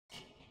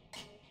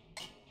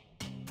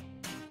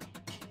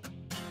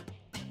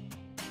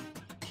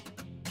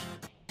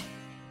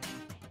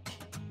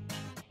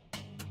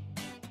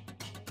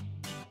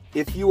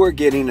If you are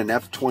getting an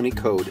F20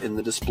 code in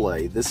the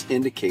display, this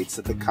indicates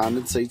that the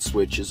condensate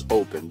switch is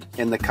opened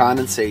and the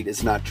condensate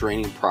is not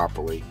draining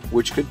properly,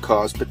 which could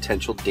cause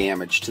potential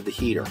damage to the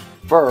heater.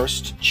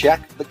 First,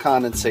 check the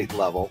condensate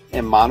level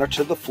and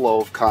monitor the flow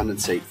of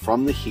condensate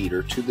from the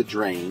heater to the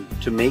drain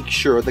to make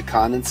sure the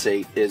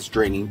condensate is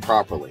draining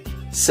properly.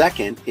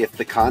 Second, if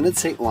the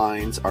condensate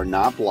lines are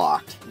not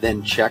blocked,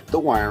 then check the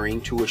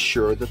wiring to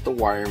assure that the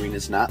wiring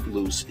is not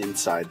loose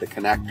inside the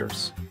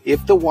connectors.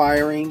 If the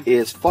wiring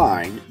is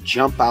fine,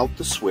 jump out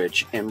the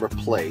switch and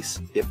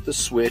replace if the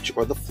switch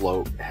or the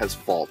float has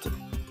faulted.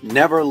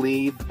 Never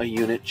leave a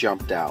unit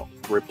jumped out.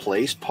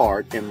 Replace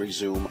part and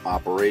resume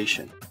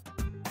operation.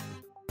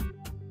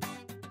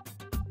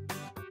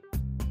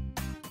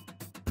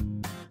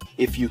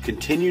 If you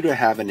continue to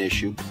have an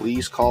issue,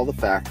 please call the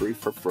factory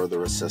for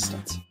further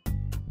assistance.